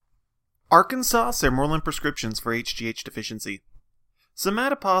Arkansas Sermorelin prescriptions for HGH deficiency.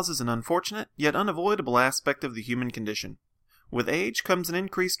 Somatopause is an unfortunate yet unavoidable aspect of the human condition. With age comes an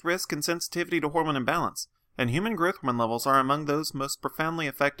increased risk and sensitivity to hormone imbalance, and human growth hormone levels are among those most profoundly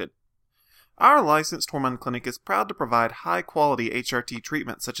affected. Our licensed hormone clinic is proud to provide high-quality HRT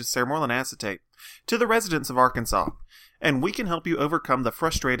treatment such as Sermorelin acetate to the residents of Arkansas, and we can help you overcome the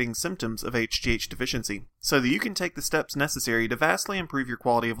frustrating symptoms of HGH deficiency so that you can take the steps necessary to vastly improve your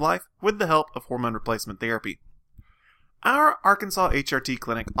quality of life with the help of hormone replacement therapy. Our Arkansas HRT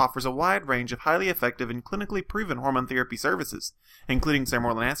clinic offers a wide range of highly effective and clinically proven hormone therapy services, including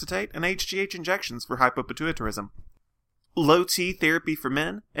Sermorelin acetate and HGH injections for hypopituitarism, low-T therapy for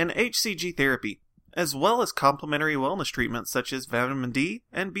men, and HCG therapy, as well as complementary wellness treatments such as vitamin D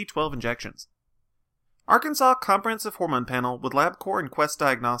and B12 injections. Arkansas Comprehensive Hormone Panel with LabCorp and Quest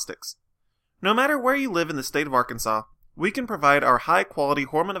Diagnostics. No matter where you live in the state of Arkansas, we can provide our high-quality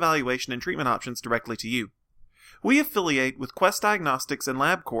hormone evaluation and treatment options directly to you. We affiliate with Quest Diagnostics and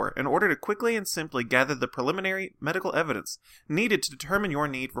LabCorp in order to quickly and simply gather the preliminary medical evidence needed to determine your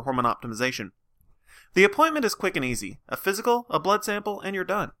need for hormone optimization. The appointment is quick and easy. A physical, a blood sample, and you're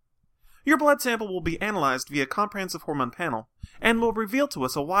done. Your blood sample will be analyzed via Comprehensive Hormone Panel and will reveal to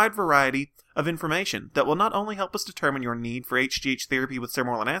us a wide variety of information that will not only help us determine your need for HGH therapy with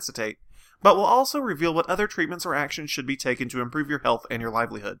Sermorelin acetate, but will also reveal what other treatments or actions should be taken to improve your health and your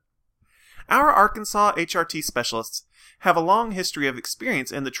livelihood. Our Arkansas HRT specialists have a long history of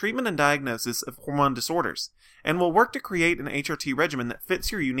experience in the treatment and diagnosis of hormone disorders, and will work to create an HRT regimen that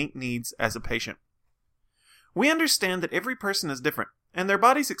fits your unique needs as a patient. We understand that every person is different, and their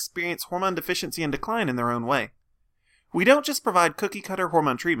bodies experience hormone deficiency and decline in their own way. We don't just provide cookie-cutter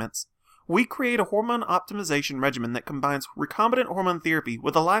hormone treatments. We create a hormone optimization regimen that combines recombinant hormone therapy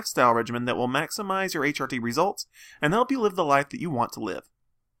with a lifestyle regimen that will maximize your HRT results and help you live the life that you want to live.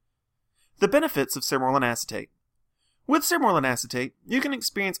 The benefits of Sermorelin acetate. With Sermorelin acetate, you can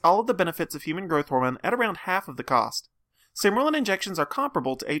experience all of the benefits of human growth hormone at around half of the cost. Sermorelin injections are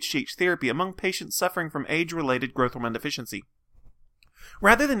comparable to HGH therapy among patients suffering from age-related growth hormone deficiency.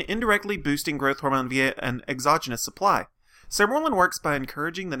 Rather than indirectly boosting growth hormone via an exogenous supply, Sermorelin works by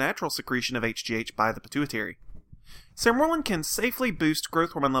encouraging the natural secretion of HGH by the pituitary. Sermorelin can safely boost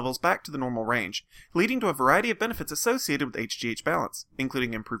growth hormone levels back to the normal range, leading to a variety of benefits associated with HGH balance,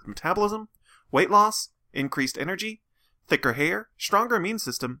 including improved metabolism, weight loss, increased energy, thicker hair, stronger immune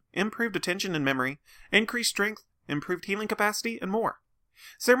system, improved attention and memory, increased strength, improved healing capacity, and more.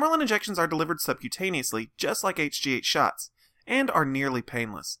 Sermorelin injections are delivered subcutaneously, just like HGH shots, and are nearly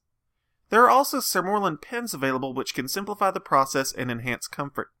painless. There are also Sermorelin pens available which can simplify the process and enhance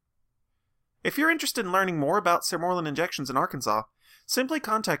comfort. If you're interested in learning more about Sermorelin injections in Arkansas, simply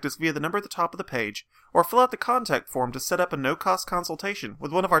contact us via the number at the top of the page, or fill out the contact form to set up a no-cost consultation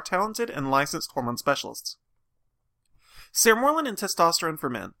with one of our talented and licensed hormone specialists. Sermorelin and testosterone for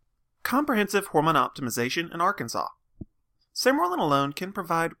men. Comprehensive hormone optimization in Arkansas. Sermorelin alone can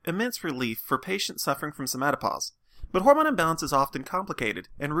provide immense relief for patients suffering from somatopause, but hormone imbalance is often complicated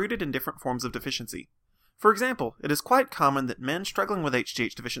and rooted in different forms of deficiency. For example, it is quite common that men struggling with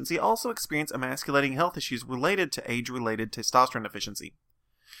HGH deficiency also experience emasculating health issues related to age-related testosterone deficiency.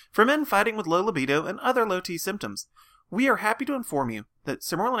 For men fighting with low libido and other low-T symptoms, we are happy to inform you that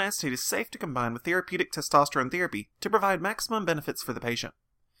Sermorelin acetate is safe to combine with therapeutic testosterone therapy to provide maximum benefits for the patient.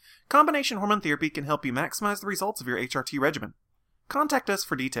 Combination hormone therapy can help you maximize the results of your HRT regimen. Contact us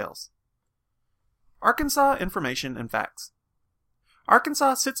for details. Arkansas information and facts.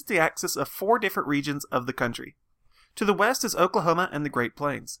 Arkansas sits at the axis of 4 different regions of the country. To the west is Oklahoma and the Great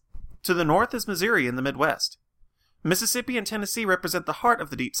Plains. To the north is Missouri and the Midwest. Mississippi and Tennessee represent the heart of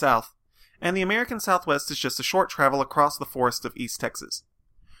the Deep South, and the American Southwest is just a short travel across the forests of East Texas.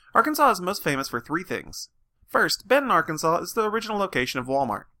 Arkansas is most famous for 3 things. First, Benton, Arkansas is the original location of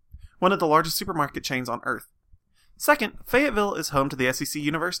Walmart, one of the largest supermarket chains on Earth. Second, Fayetteville is home to the SEC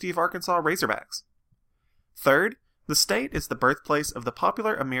University of Arkansas Razorbacks. Third, the state is the birthplace of the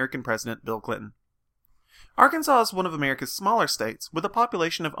popular American President Bill Clinton. Arkansas is one of America's smaller states, with a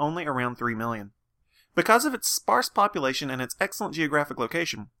population of only around 3 million. Because of its sparse population and its excellent geographic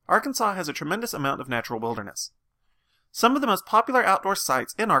location, Arkansas has a tremendous amount of natural wilderness. Some of the most popular outdoor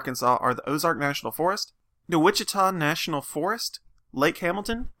sites in Arkansas are the Ozark National Forest, the Wichita National Forest, Lake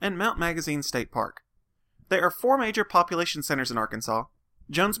Hamilton, and Mount Magazine State Park. There are 4 major population centers in Arkansas: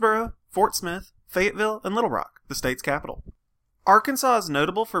 Jonesboro, Fort Smith, Fayetteville, and Little Rock, the state's capital. Arkansas is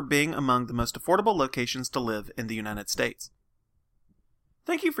notable for being among the most affordable locations to live in the United States.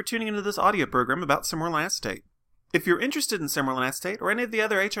 Thank you for tuning into this audio program about Sermorelin acetate. If you're interested in Sermorelin acetate or any of the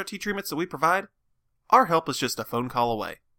other HRT treatments that we provide, our help is just a phone call away.